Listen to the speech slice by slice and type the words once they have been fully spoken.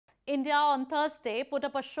India on Thursday put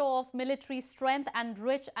up a show of military strength and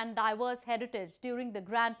rich and diverse heritage during the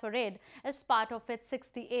Grand Parade as part of its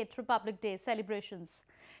 68th Republic Day celebrations.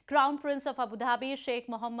 Crown Prince of Abu Dhabi Sheikh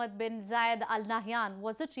Mohammed bin Zayed Al Nahyan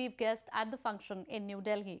was the chief guest at the function in New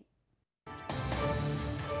Delhi.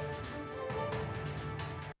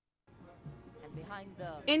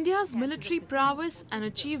 India's military prowess and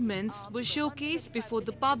achievements were showcased before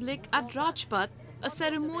the public at Rajpath, a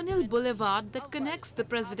ceremonial boulevard that connects the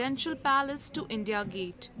presidential palace to India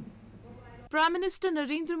Gate. Prime Minister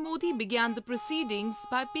Narendra Modi began the proceedings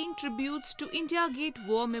by paying tributes to India Gate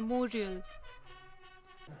War Memorial.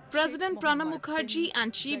 President Pranab Mukherjee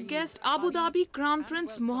and chief guest Abu Dhabi Crown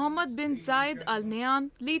Prince Mohammed bin Zayed Al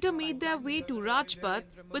Nahyan later made their way to Rajpath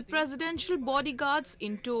with presidential bodyguards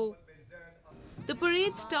in tow. The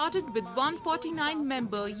parade started with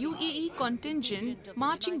 149-member UAE contingent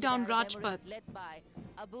marching down Rajpath.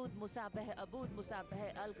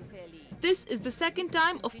 This is the second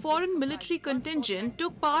time a foreign military contingent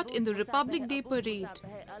took part in the Republic Day parade.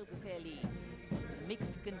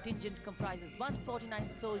 Mixed contingent comprises 149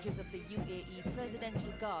 soldiers of the UAE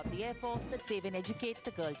Presidential Guard, the Air Force that save and educate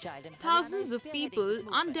the girl child. And thousands of people,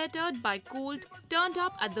 undeterred by cold, turned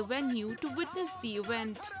up at the venue to witness the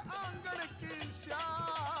event.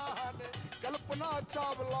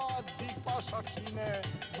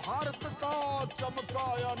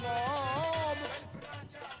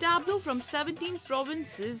 Tableau from 17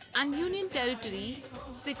 provinces and union territory,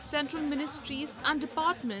 6 central ministries and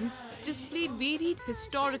departments displayed varied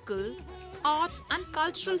historical, art and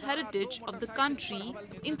cultural heritage of the country,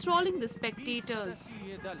 enthralling the spectators.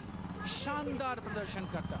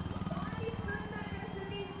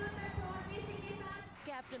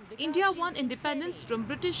 India won independence from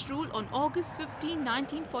British rule on August 15,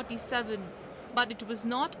 1947. But it was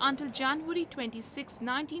not until January 26,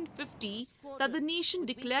 1950 that the nation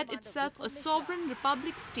declared itself a sovereign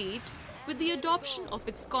republic state with the adoption of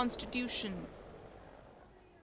its constitution.